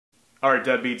Alright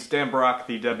Deadbeats, Dan Brock,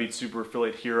 the Deadbeat Super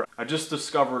Affiliate here. I just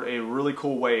discovered a really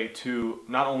cool way to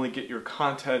not only get your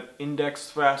content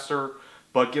indexed faster,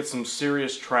 but get some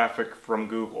serious traffic from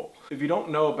Google. If you don't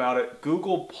know about it,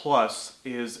 Google Plus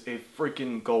is a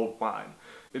freaking gold mine.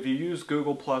 If you use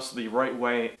Google Plus the right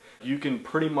way, you can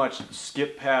pretty much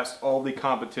skip past all the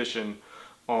competition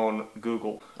on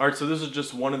Google. Alright, so this is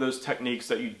just one of those techniques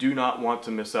that you do not want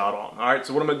to miss out on. Alright,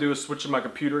 so what I'm going to do is switch to my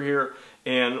computer here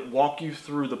and walk you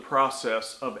through the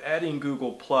process of adding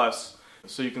Google Plus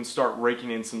so you can start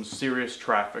raking in some serious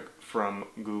traffic from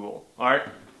Google. Alright,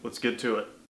 let's get to it.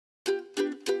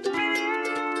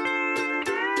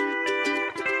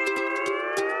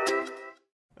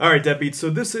 Alright Deadbeats,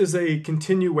 so this is a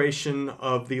continuation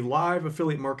of the live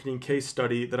affiliate marketing case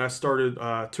study that I started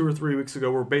 2 or 3 weeks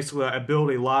ago, where basically I build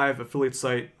a live affiliate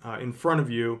site in front of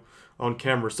you on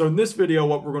camera. So in this video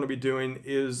what we're going to be doing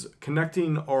is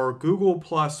connecting our Google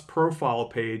Plus profile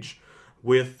page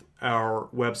with our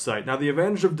website. Now the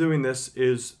advantage of doing this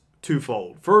is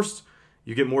twofold. First,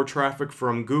 you get more traffic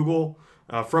from Google,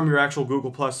 from your actual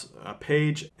Google Plus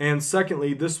page. And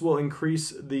secondly, this will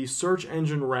increase the search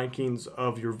engine rankings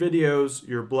of your videos,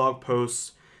 your blog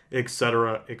posts,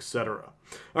 etc., etc.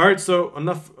 All right, so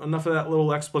enough of that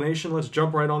little explanation. Let's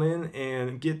jump right on in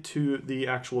and get to the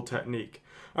actual technique.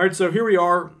 All right, so here we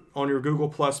are on your Google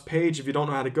Plus page. If you don't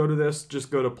know how to go to this,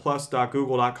 just go to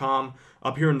plus.google.com.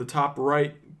 Up here in the top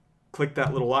right, click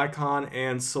that little icon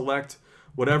and select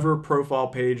whatever profile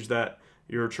page that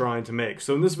you're trying to make.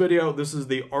 So in this video, this is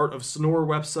the Art of Snore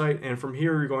website, and from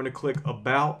here you're going to click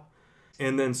About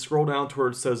and then scroll down to where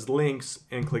it says Links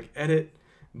and click Edit,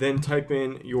 then type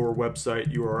in your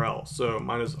website URL. So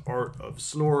mine is Art of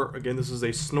Snore. Again, this is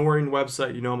a snoring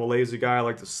website. You know I'm a lazy guy, I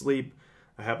like to sleep.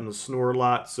 I happen to snore a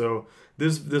lot, so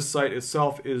this site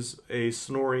itself is a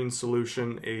snoring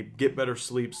solution, a get better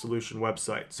sleep solution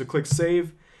website. So click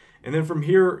Save, and then from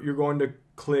here you're going to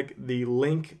click the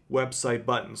link website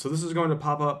button. So this is going to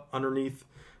pop up underneath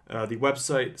the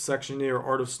website section here,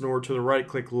 Art of Snore. To the right,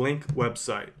 click link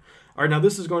website. All right, now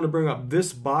this is going to bring up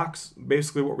this box.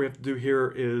 Basically what we have to do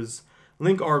here is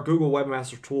link our Google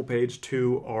Webmaster Tool page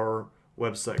to our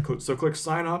website. So click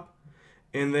sign up,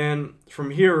 and then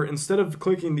from here, instead of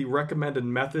clicking the recommended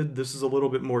method, this is a little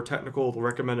bit more technical, the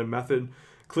recommended method,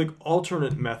 click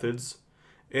alternate methods,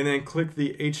 and then click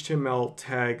the HTML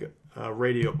tag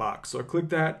radio box. So I click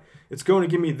that. It's going to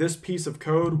give me this piece of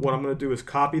code. What I'm going to do is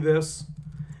copy this,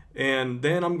 and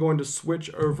then I'm going to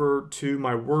switch over to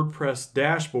my WordPress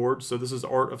dashboard. So this is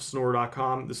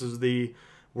artofsnore.com. This is the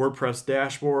WordPress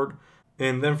dashboard.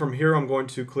 And then from here I'm going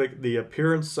to click the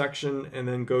appearance section and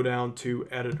then go down to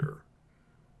editor.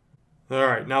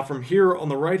 Alright, now from here on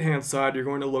the right hand side you're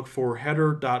going to look for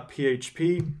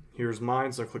header.php. Here's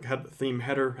mine, so I click theme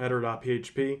header,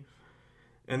 header.php.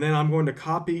 And then I'm going to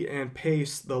copy and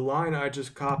paste the line I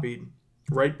just copied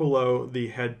right below the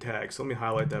head tag. So let me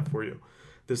highlight that for you.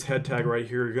 This head tag right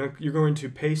here, you're going to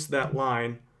paste that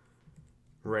line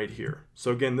right here.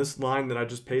 So again, this line that I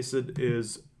just pasted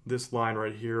is this line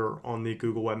right here on the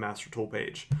Google Webmaster Tool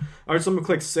page. All right, so I'm going to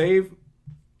click Save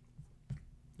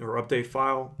or Update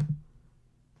File.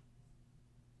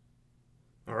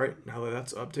 All right, now that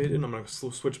that's updated, I'm going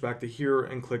to switch back to here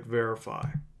and click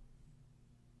Verify.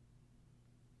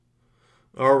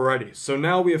 Alrighty, so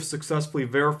now we have successfully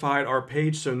verified our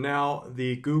page. So now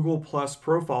the Google Plus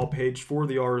profile page for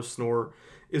the Art of Snore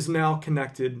is now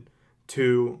connected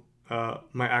to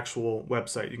my actual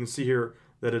website. You can see here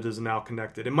that it is now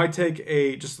connected. It might take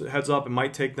just a heads up, it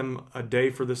might take them a day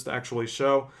for this to actually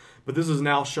show, but this is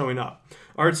now showing up.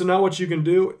 Alright, so now what you can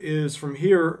do is from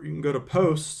here, you can go to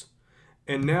Posts,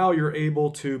 and now you're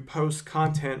able to post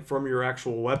content from your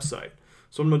actual website.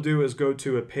 So what I'm going to do is go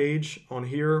to a page on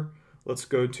here. Let's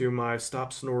go to my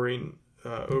Stop Snoring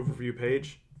overview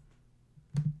page.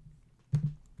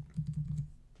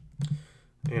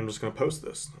 And I'm just going to post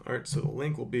this. All right, so the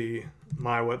link will be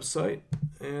my website.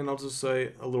 And I'll just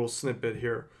say a little snippet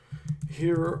here.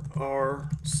 Here are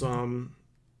some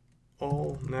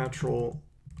all-natural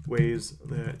ways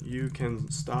that you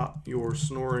can stop your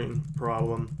snoring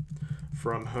problem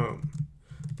from home.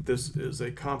 This is a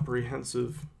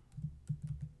comprehensive,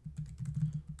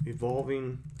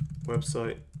 evolving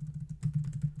website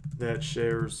that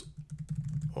shares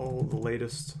all the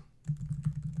latest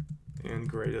and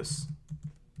greatest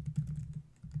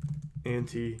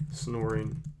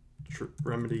anti-snoring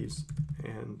remedies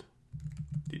and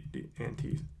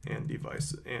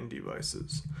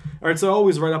devices. All right, so I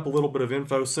always write up a little bit of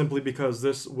info simply because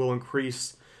this will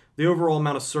increase the overall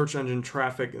amount of search engine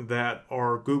traffic that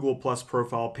our Google Plus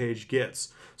profile page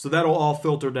gets. So that'll all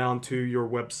filter down to your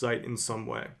website in some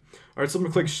way. All right, so I'm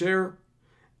gonna click share.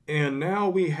 And now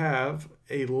we have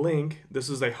a link. This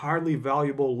is a highly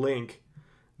valuable link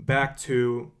back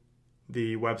to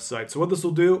the website. So what this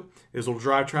will do is it'll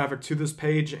drive traffic to this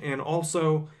page and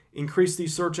also increase the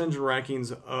search engine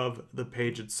rankings of the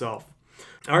page itself.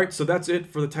 All right, so that's it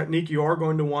for the technique. You are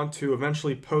going to want to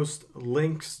eventually post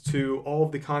links to all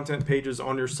of the content pages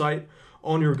on your site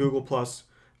on your Google Plus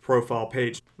profile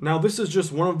page. Now, this is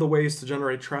just one of the ways to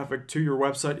generate traffic to your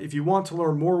website. If you want to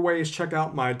learn more ways, check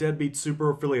out my Deadbeat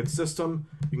Super Affiliate System.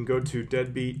 You can go to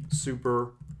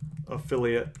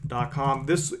deadbeatsuperaffiliate.com.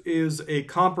 This is a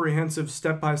comprehensive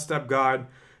step-by-step guide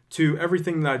to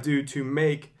everything that I do to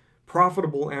make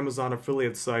profitable Amazon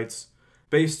affiliate sites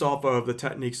based off of the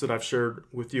techniques that I've shared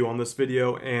with you on this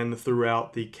video and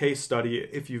throughout the case study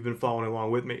if you've been following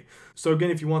along with me. So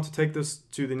again, if you want to take this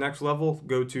to the next level,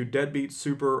 go to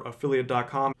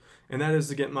deadbeatsuperaffiliate.com, and that is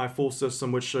to get my full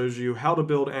system which shows you how to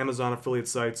build Amazon affiliate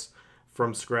sites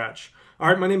from scratch. All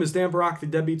right, my name is Dan Brock, the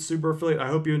Deadbeat Super Affiliate. I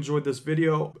hope you enjoyed this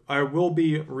video. I will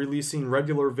be releasing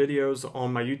regular videos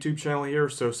on my YouTube channel here,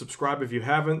 so subscribe if you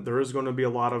haven't. There is going to be a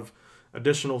lot of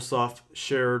additional stuff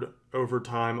shared over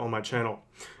time on my channel.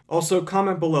 Also,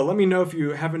 comment below. Let me know if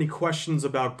you have any questions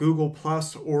about Google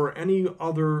Plus or any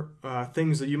other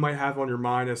things that you might have on your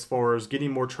mind as far as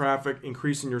getting more traffic,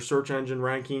 increasing your search engine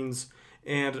rankings,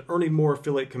 and earning more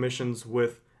affiliate commissions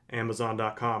with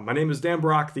Amazon.com. My name is Dan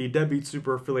Brock, the Deadbeat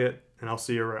Super Affiliate, and I'll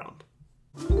see you around.